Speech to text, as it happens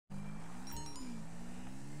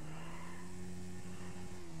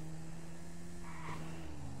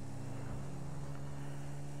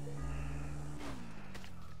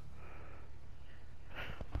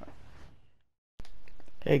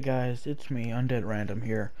Hey guys, it's me, Undead Random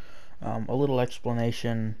here. A little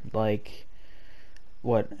explanation, like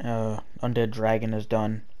what Undead Dragon has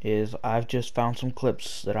done is I've just found some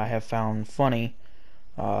clips that I have found funny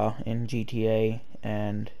in GTA,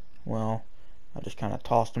 and well, I just kind of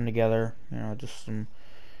tossed them together. You know, just some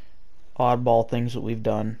oddball things that we've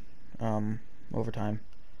done over time.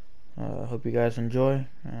 Hope you guys enjoy,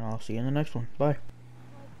 and I'll see you in the next one. Bye.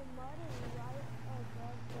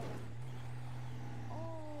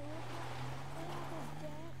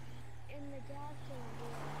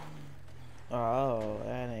 Oh,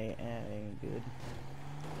 that ain't good.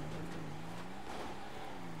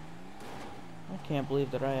 I can't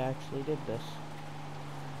believe that I actually did this.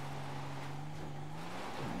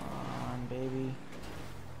 Come on, baby.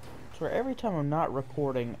 I swear, every time I'm not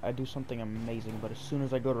recording, I do something amazing, but as soon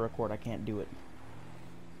as I go to record, I can't do it.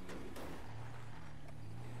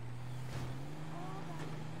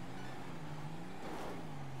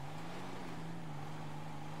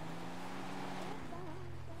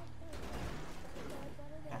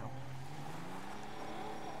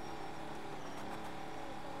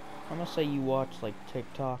 I'm gonna say you watch like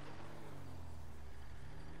TikTok.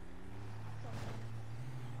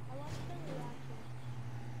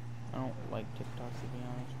 I don't like TikTok, to be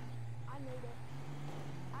honest. I made it.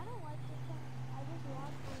 I don't like TikTok. I just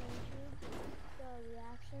watch on YouTube the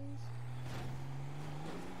reactions.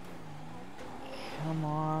 Come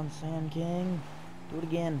on, Sand King. Do it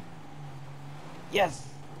again. Yes!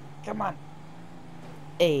 Come on!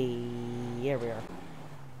 Hey, here we are.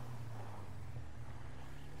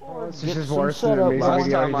 This is just worse than the Last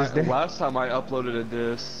video time you just did. last time I uploaded a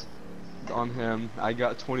diss on him, I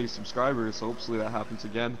got 20 subscribers, so hopefully that happens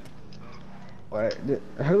again. What?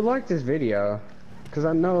 Who liked this video? Because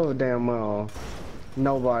I know damn well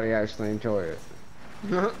nobody actually enjoyed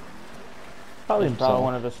it. Probably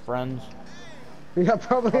one of his friends. Yeah,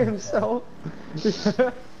 probably himself.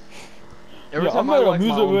 Every Yeah, time I I made a like my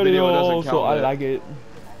music own video, it doesn't video, so count I it. like it.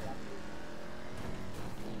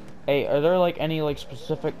 Hey, are there like any like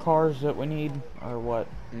specific cars that we need, or what?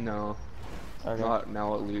 No, Okay. not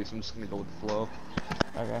now at least. I'm just gonna go with the flow.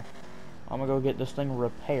 Okay. I'm gonna go get this thing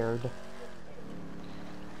repaired.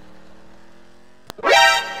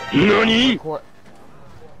 NANI?!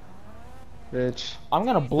 Bitch. I'm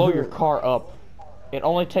gonna blow your car up. It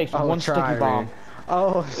only takes one sticky bomb.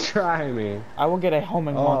 Oh, try me. I will get a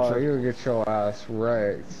homing Oh, launcher. you'll get your ass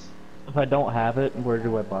wrecked. If I don't have it, where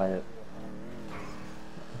do I buy it?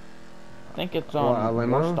 I think it's What, a on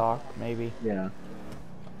limo? Warstock, maybe. Yeah.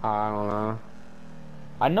 I don't know.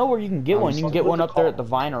 I know where you can get one. You can get one up there at the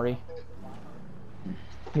Vinery.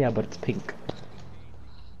 Yeah, but it's pink.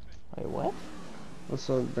 Wait, what? What's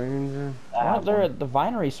up, Danger? One up there at the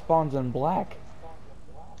Vinery spawns in black.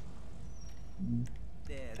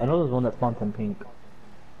 I know there's one that spawns in pink.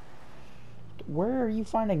 Where are you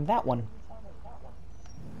finding that one?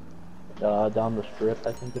 Down the strip,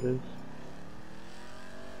 I think it is.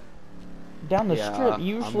 Down the Yeah, strip.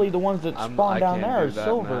 Usually the ones that spawn down there are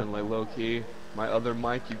silver. Man. Like low key, my other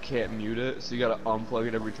mic you can't mute it, so you gotta unplug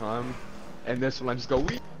it every time. And this one I just go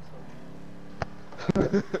wee.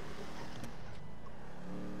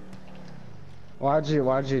 Why'd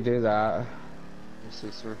you do that? My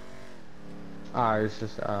sister. Ah, it's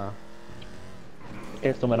just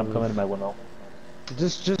Here's the one I'm coming to my window.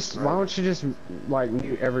 Just why don't you just like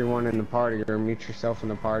mute everyone in the party or mute yourself in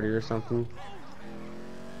the party or something?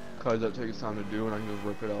 Cause that takes time to do, and I can just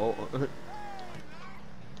rip it out.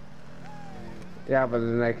 Yeah, but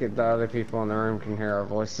then the other people in the room can hear our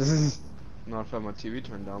voices. Not if I have my TV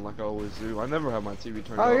turned down like I always do. I never have my TV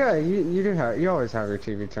turned Oh down. yeah, you always have your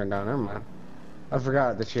TV turned down. Never mind. I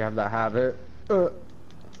forgot that you have that habit.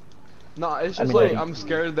 Nah, it's just like I'm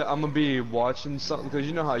scared that I'm gonna be watching something because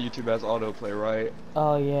you know how YouTube has autoplay, right?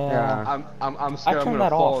 Oh yeah. I'm scared I'm turned gonna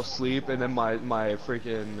that fall off. asleep and then my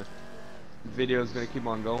freaking video is gonna keep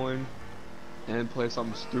on going and play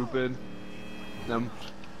something stupid. Then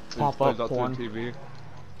it Pop plays up out porn. through the TV.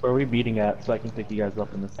 Where are we beating at so I can pick you guys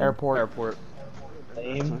up in this thing? Airport. Airport.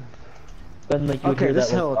 Same. Then like you Okay, hear this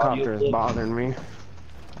that helicopter is audio bothering me.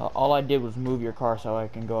 All I did was move your car so I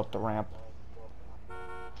can go up the ramp.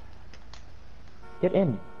 Get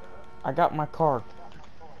in. I got my car.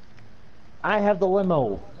 I have the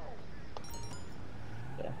limo.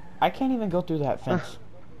 I can't even go through that fence.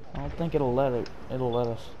 I don't think it'll let us.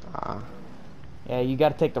 Ah. Yeah, you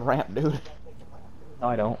gotta take the ramp, dude. No,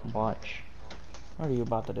 I don't. Watch. What are you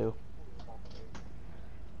about to do?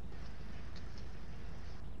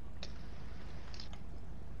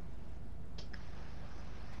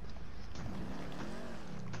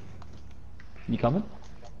 You coming?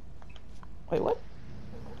 Wait, what?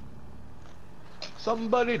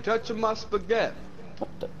 Somebody touching my spaghetti. What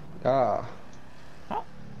the? Ah.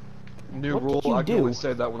 New What rule, did you I can only do?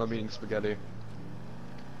 say that when I'm eating spaghetti.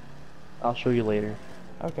 I'll show you later.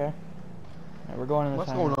 Okay. Alright, we're going in the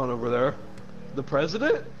What's timer. going on over there? The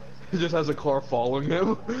president? He just has a car following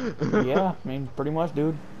him? Yeah, I mean, pretty much,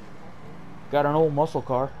 dude. Got an old muscle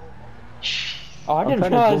car. Oh, I I'm didn't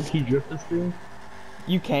trying to realize low-key drift this thing.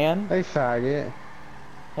 you can. Hey, faggot.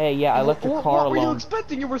 Hey, yeah, I left your car What were you alone.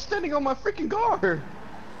 expecting? You were standing on my freaking car!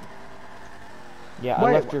 Yeah, I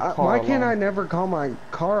Wait, left your car why alone. can't I never call my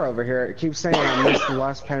car over here? It keeps saying I missed the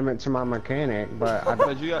last payment to my mechanic, but But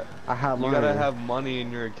I have you money. gotta have money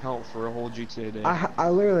in your account for a whole GTA day. I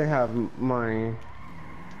literally have money.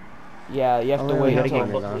 Yeah, you have to Oh, wait yeah, until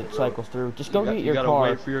gotta get it cycles through. Just go get you your gotta car.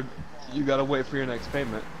 wait for your. You gotta wait for your next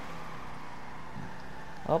payment.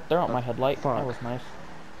 Oh, there went my headlight. Fuck. That was nice.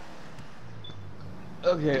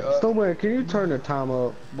 Okay. Somewhere, can you turn the time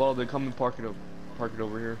up? Well, then come and park it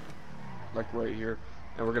over here, like right here,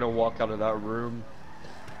 and we're gonna walk out of that room.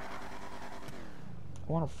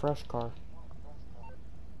 I want a fresh car.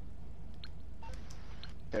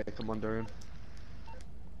 Okay, come on, Darian.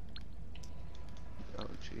 Oh,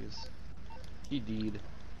 jeez. He did.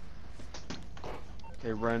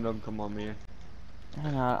 Okay, random, come on, me.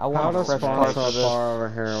 Hang on, I How want a to fresh car spawn for so this. far over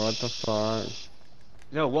here? What the fuck?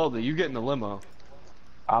 No, Weldy, you get in the limo.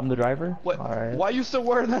 I'm the driver? What? Alright. Why are you still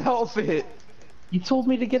wearing that outfit? You told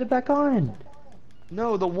me to get it back on.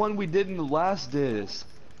 No, the one we did in the last disc.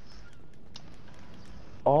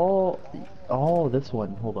 Oh, this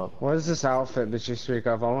one. Hold up. What is this outfit that you speak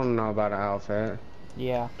of? I want to know about an outfit.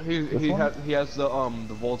 Yeah. This one? He has the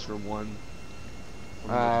vulture one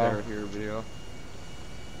from the There Here video.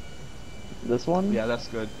 This one? Yeah, that's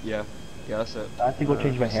good. Yeah, that's it. I have to go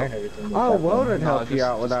change my hair and everything. with Oh, that well, one. did help you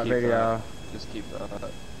out with that keep video. Just keep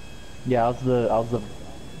that. Yeah, I was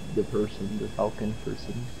the person, the Falcon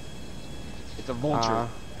person. It's a vulture,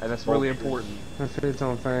 and that's really important. If it's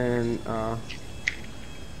on fan,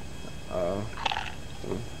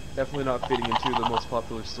 Definitely not fitting into the most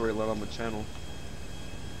popular storyline on the channel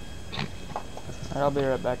Alright, I'll be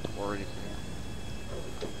right back. or anything.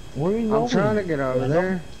 Where are you going? I'm trying to get over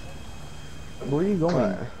there. Where are you going?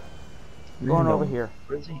 What? I'm going over here.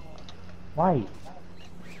 Why?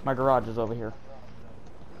 My garage is over here.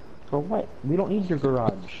 For what? We don't need your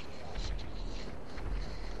garage.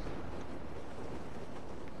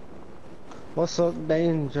 What's up,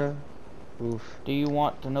 danger? Oof. Do you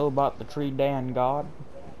want to know about the tree Dan God?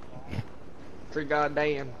 Tree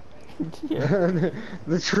goddamn. Yeah.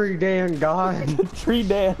 The tree Dan God. Tree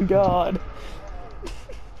Dan God.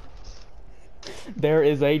 There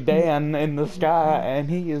is a Dan in the sky, and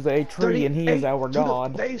he is a tree, and he is our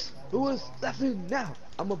God. Face. Who is laughing now?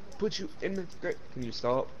 I'm gonna put you in the grave. Can you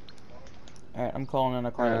stop? Alright, I'm calling in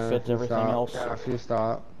a car that fits everything else. Yeah, if you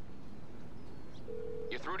stop.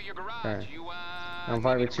 You're through to your garage. Okay. You, I'll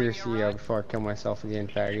invite me to your CEO before I kill myself again,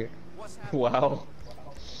 faggot. Wow.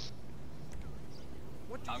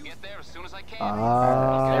 I'll get there as soon as I can.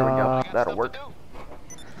 There we go. I got That'll stuff work. to do.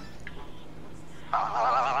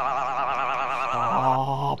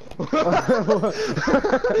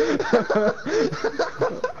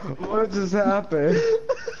 What just happened?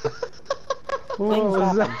 What Things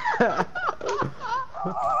was happen. that?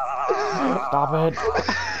 Stop it.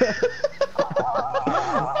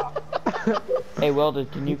 Hey,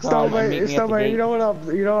 Welded, can you come Stop and meet it! me at Stop the it! gate? You know what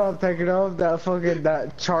I'm taking off?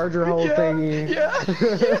 That charger hole thingy. Yeah.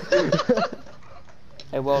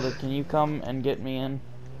 Hey, Welded, can you come and get me in?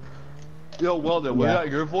 Yo, Weldon, was Yeah. that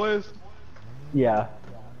your voice? Yeah.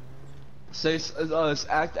 Say,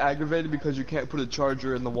 act aggravated because you can't put a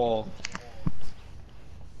charger in the wall.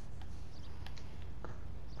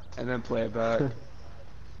 And then play it back.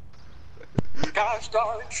 Gosh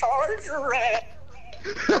darn charger at.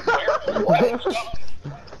 What is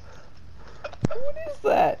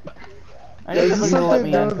that? I need Is this somebody to let something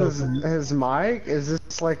me to do in. with his mic? Is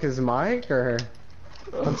this like his mic or?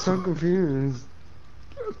 I'm so confused.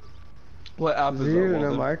 What app Is is he that, using a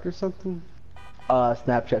Weldon? mic or something?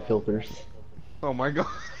 Snapchat filters. Oh my god.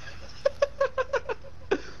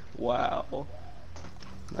 Wow.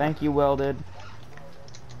 Thank you, Welded.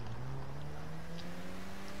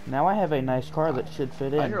 Now I have a nice car that should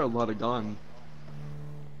fit I in. hear a lot of gun.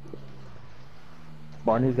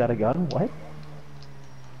 Barney's got a gun? What?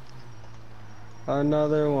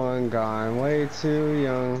 Another one gone way too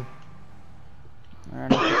young.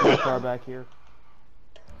 Alright, I'll put my car back here.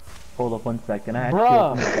 Hold up 1 second. I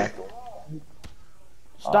Bruh. actually have to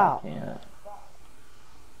Stop. Oh, I can't.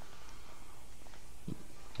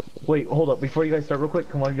 Wait, hold up. Before you guys start real quick,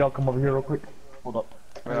 come on, y'all come over here real quick. Hold up.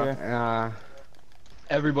 Okay.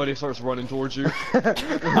 Everybody starts running towards you.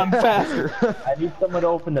 I'm faster. I need someone to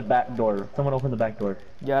open the back door. Someone open the back door.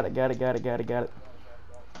 Got it, got it, got it, got it, got it.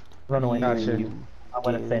 Run away. Gotcha. I'm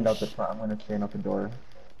gonna stand out the front. I'm gonna stand out the door.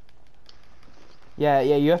 Yeah,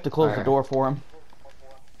 yeah, you have to close the Alright. door for him.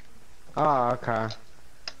 Oh, okay.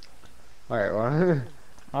 Wait, what?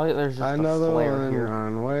 Oh, there's just Another a flare one here.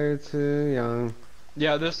 gone way too young.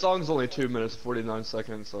 Yeah, this song's only 2 minutes 49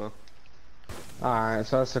 seconds, so Alright,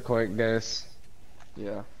 so that's a quick diss.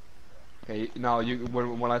 yeah. Okay, now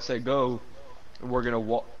when I say go, we're gonna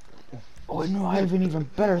walk. Oh no, I have an even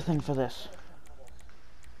better thing for this.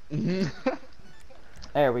 You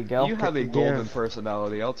There we go. have a golden Give.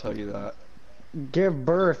 personality, I'll tell you that. Give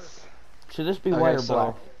birth. Should this be Okay, white or so-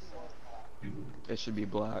 black? It should be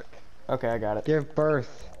black, Okay, I got it. Give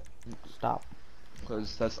birth. Stop.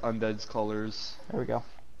 because that's Undead's colors. There we go.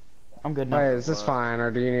 I'm good now. Wait, is this fine, or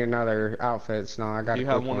do you need another outfit? No, I got Do a you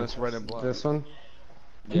have quick one that's red and black? This one?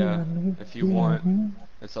 Yeah, if you want.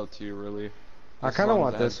 It's up to you, really. I As kinda long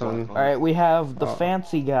want as it has this one. black on it. Alright, we have the Oh.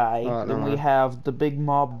 fancy guy, Oh, then never we mind. have the big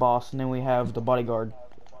mob boss, and then we have the bodyguard.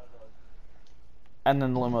 And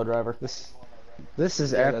then the limo driver. This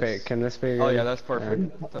is Yeah, epic. that's- Can this be? Oh good? yeah, that's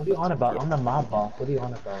perfect. What are you on about? I'm the mob boss. What are you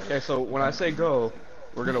on about? Okay, so when I say go,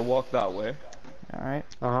 we're gonna walk that way, Alright.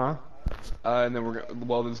 Uh huh. and then we're gonna,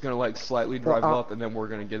 well, it's gonna like slightly drive Well, up, and then we're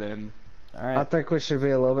gonna get in. I Alright. think we should be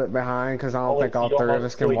a little bit behind because I don't Oh, think wait, all you don't three of want-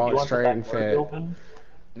 us can wait, you walk want the straight back and door to be fit. open?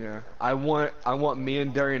 Yeah, I want me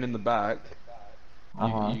and Darian in the back.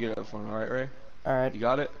 Uh-huh. You get up front, all right, Ray? Alright. You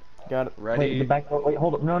got it? Got it. Ready? Wait, the back door. Wait,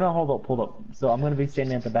 hold up. No, hold up, hold up. So I'm gonna be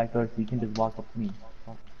standing at the back door, so you can just walk up to me.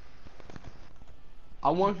 I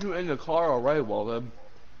want you in the car, all right? Well then.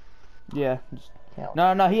 Yeah. Just... Yeah.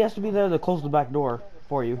 No, no, he has to be there to close the back door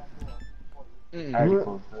for you. Mm, I already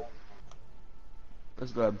closed it.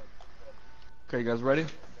 that's good. Okay, you guys ready?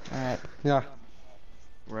 Alright. Yeah.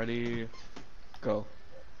 Ready? Go.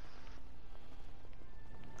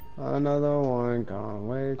 Another one gone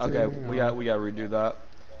way too Okay, we got young. to redo that.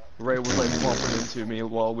 Ray was like bumping into me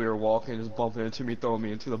while we were walking, just bumping into me, throwing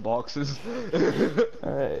me into the boxes.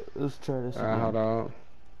 Alright, let's try this again. Hold on.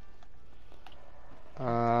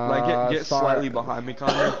 Like get start. slightly behind me,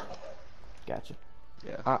 Connor. Gotcha.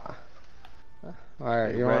 Yeah.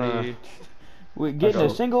 Alright, you Ready? wanna? We're getting a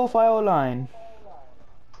Okay. single file line.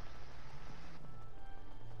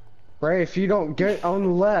 Ray, if you don't get on the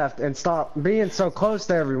left and stop being so close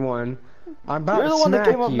to everyone, I'm about You're to the one that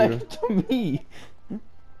smack came up you. next to me.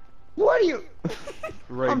 What are you?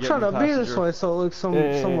 Ray, I'm get trying in to the be this passenger. way so it looks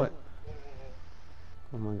Yeah. somewhat.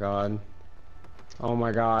 Oh my god. Oh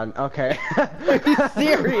my god. Okay.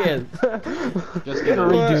 Serious? Just Gotta get in.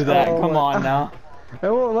 redo that. Oh Come my- on now. It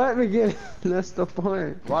won't let me get in. That's the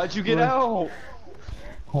point. Why'd you get out?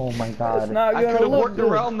 Oh my god. It's not I gonna could have look worked good.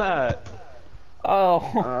 around that. Oh.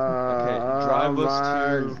 drive oh us my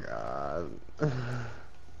to- god.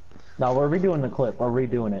 No, we're redoing the clip. We're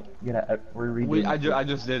redoing it. We're redoing it. I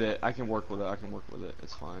just did it. I can work with it. I can work with it.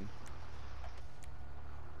 It's fine.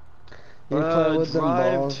 You play with them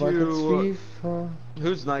drive balls like it's to- FIFA.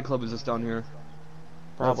 Whose nightclub is this down here?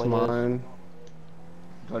 That's Probably is. mine.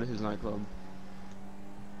 Go to his nightclub.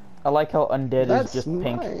 I like how undead That's is just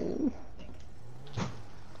pink. mine.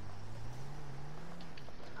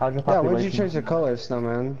 How's your Yeah, population? why'd you change the color,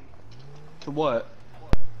 Snowman? To what?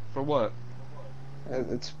 For what?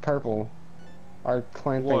 It's purple. Our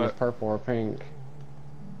clan thing is What? purple or pink.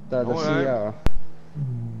 The Alright. CEO.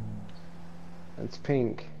 It's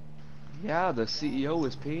pink. Yeah, the CEO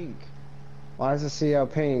is pink. Why is the CEO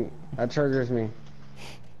pink? That triggers me.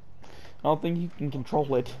 I don't think you can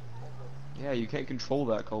control it. Yeah, you can't control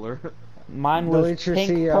that color. Mine was Delete your pink,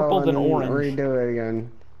 CEO purple, then and orange. redo it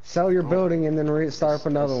again. Sell your building and then start up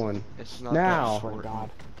another one. It's not Now. that I swear to short. God.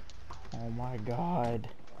 Oh my God.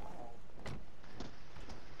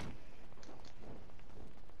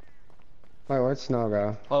 Wait, where'd Snow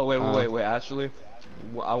go? Oh wait. Actually,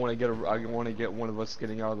 I want to get one of us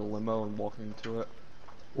getting out of the limo and walking into it.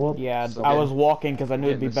 Well, Yeah, So I get- was walking because I knew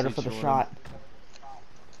get it'd be in the better seat for the you're in. shot.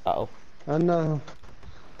 Uh-oh. Oh no.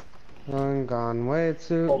 I'm gone way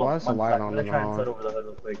too. hold Why on. is the One light sec. on I'm and gonna try and set on? over the hood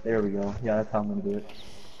real quick. There we go. Yeah, that's how I'm gonna do it.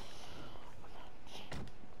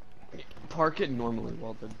 Park it normally,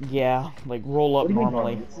 well then. Yeah, like roll up What do you mean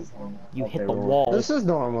normally. normal? This is normal. You Okay, hit the roll. wall. This is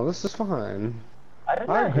normal. This is fine. I did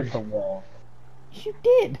I not hit agree. the wall. You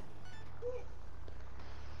did.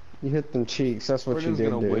 You hit them cheeks. That's what you Brandon's did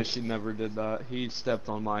gonna do. wish he never did that. He stepped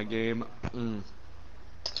on my game. You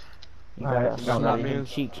Alright, got you know what that in means?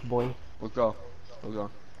 cheeks, boy. Let's go. Let's go.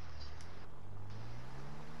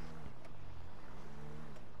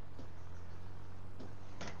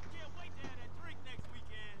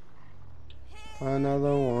 Another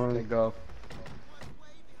Okay, one. go.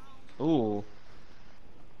 Ooh.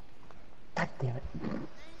 God damn it.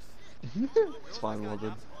 It's fine,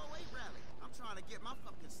 Weldon.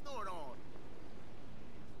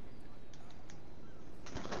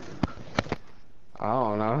 I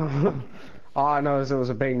don't know. All I know is it was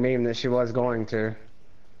a big meme that she was going to.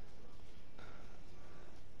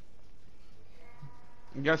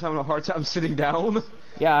 You guys having a hard time sitting down?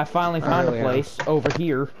 Yeah, I finally I found a really am. place over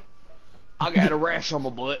here. I got a rash on my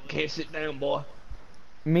butt. Can't sit down, boy.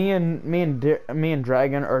 Me and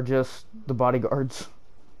Dragon are just the bodyguards.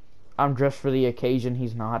 I'm dressed for the occasion.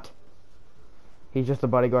 He's not. He's just a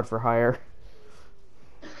bodyguard for hire.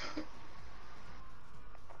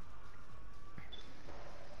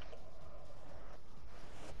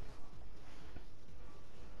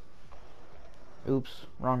 Oops,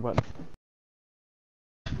 wrong button.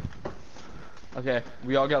 Okay,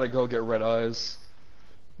 we all gotta go get red eyes.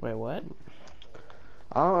 Wait, what?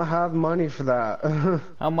 I don't have money for that.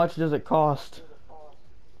 How much does it cost?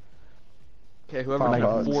 Okay, whoever $5. can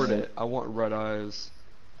afford it, I want red eyes.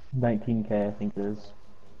 19K, I think it is.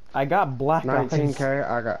 I got black eyes. 19K.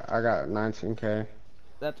 I got 19K.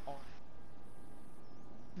 That's all.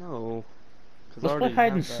 No. Let's Cause I play already hide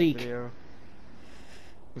have and that seek. video.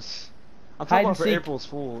 I'm Hide talking and about for seek. April's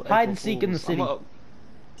Fool. Hide April and seek in the Fools. city.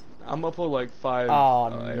 I'm up with like 5 Oh,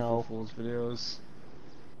 April no. Fool's videos.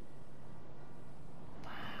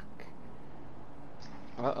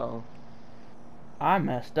 Uh-oh. I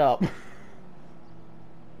messed up.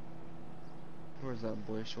 Where's that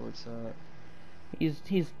boy shorts at?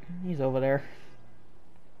 He's over there.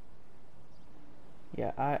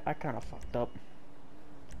 Yeah, I kind of fucked up.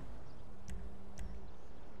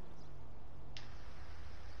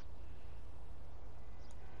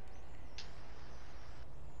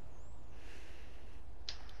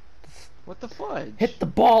 What the fudge? Hit the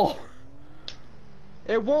ball.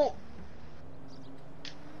 It won't.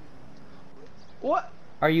 What?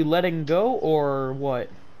 Are you letting go or what?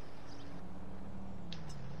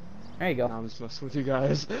 There you go. I'm just messing with you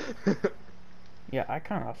guys. Yeah, I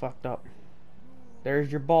kind of fucked up.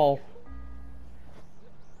 There's your ball.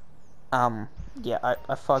 Yeah,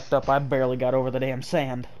 I fucked up. I barely got over the damn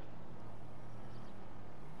sand.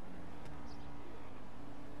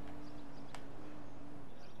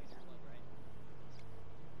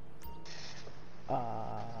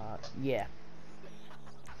 Yeah.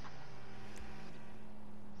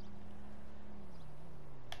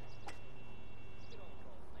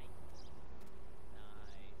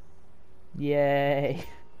 Yay.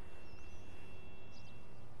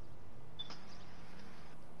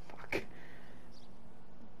 Fuck.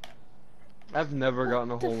 I've never gotten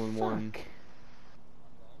a What the hole in one. fuck?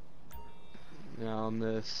 Yeah, on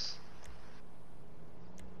this.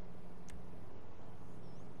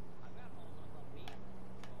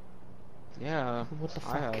 Yeah, What the I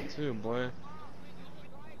fuck? have too, boy.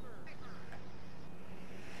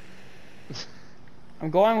 I'm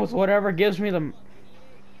going with whatever gives me the...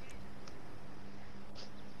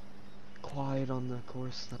 Quiet on the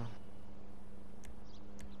course now.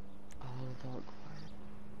 All about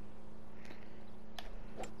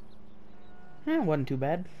quiet. It wasn't too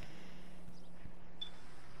bad.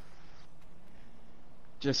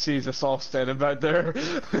 Just sees us all standing back there.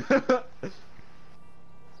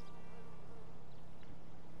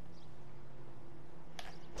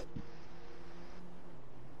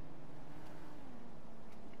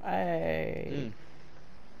 Hey.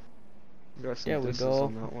 Got some There we distance go.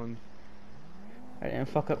 on that one. I didn't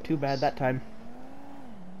fuck up too bad that time.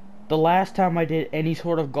 The last time I did any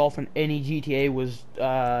sort of golf in any GTA was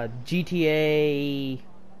GTA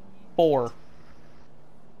 4.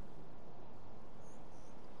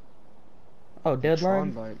 Oh, Tron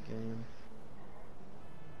Deadline? bike game.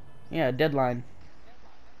 Yeah, Deadline.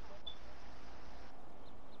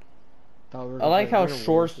 Thought we were I gonna like play how Winter Wars,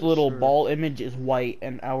 Short's but little sure. ball image is white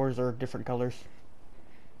and ours are different colors.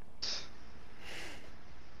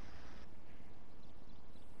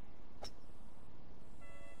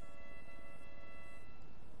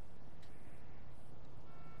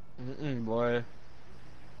 Boy.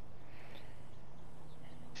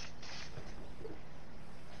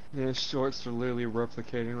 Yeah, shorts are literally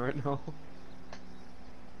replicating right now.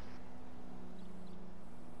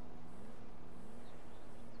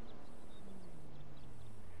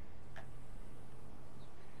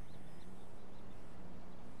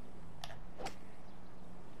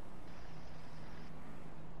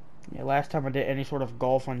 Yeah, last time I did any sort of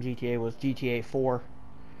golf on GTA was GTA 4.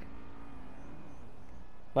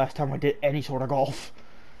 Last time I did any sort of golf.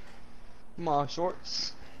 Come on,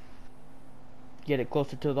 shorts. Get it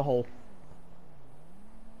closer to the hole.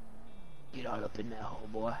 Get all up in that hole,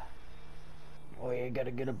 boy. Oh yeah,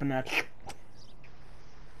 gotta get up in that.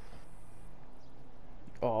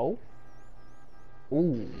 Oh.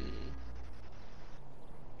 Ooh.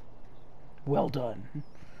 Well done.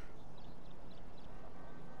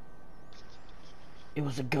 It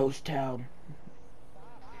was a ghost town.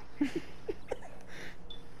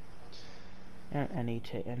 and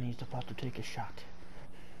he's about to take a shot.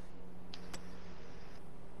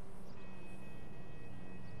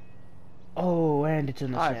 Oh, and it's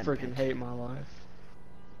in the I sand freaking pit. hate my life.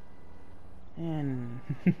 And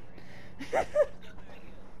it's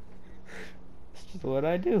just what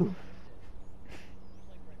I do.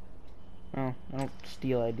 Oh, I don't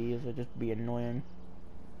steal ideas, I just be annoying.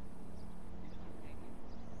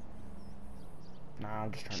 Nah,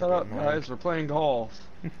 I'm just trying Shut to up, be annoying. guys. We're playing golf.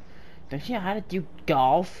 Don't you know how to do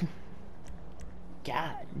golf?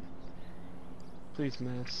 God. Please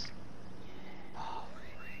miss.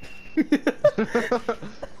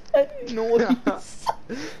 That noise.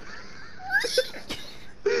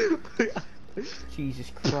 Jesus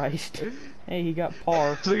Christ. Hey, he got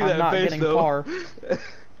par. Look at I'm that not face, getting though. par.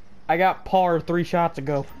 I got par 3 shots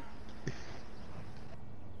ago.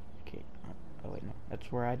 Okay. Oh wait, no. That's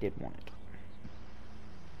where I did want it.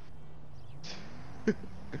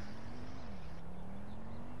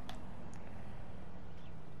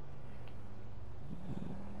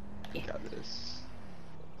 Got this.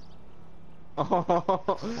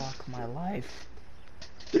 Fuck my life.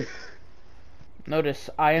 Notice,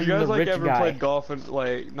 I am You guys the like rich ever guy. played golf and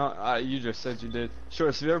like not? You just said you did.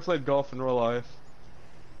 Sure. So you ever played golf in real life?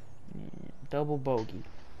 Double bogey.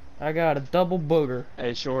 I got a double booger.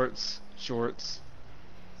 Hey, shorts.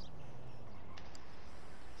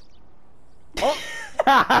 Oh!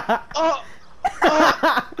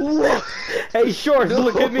 Hey, Shorts, No.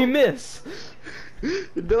 look at me miss.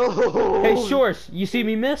 No! Hey, Shorts, you see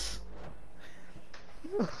me miss?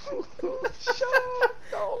 Shut up!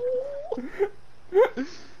 No!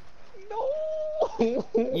 No!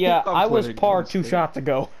 Yeah, I'm I was quitting, par I'm 2 quitting. shots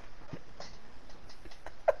ago.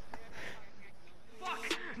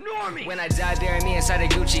 When I die, bury me inside a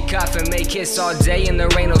Gucci coffin. Make hits all day and there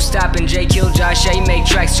ain't no stopping. Jay kill Josh A, make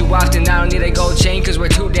tracks too often. I don't need a gold chain cause we're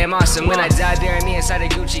too damn awesome. When I die, bury me inside a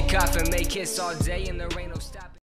Gucci coffin. Make hits all day and there ain't no stopping.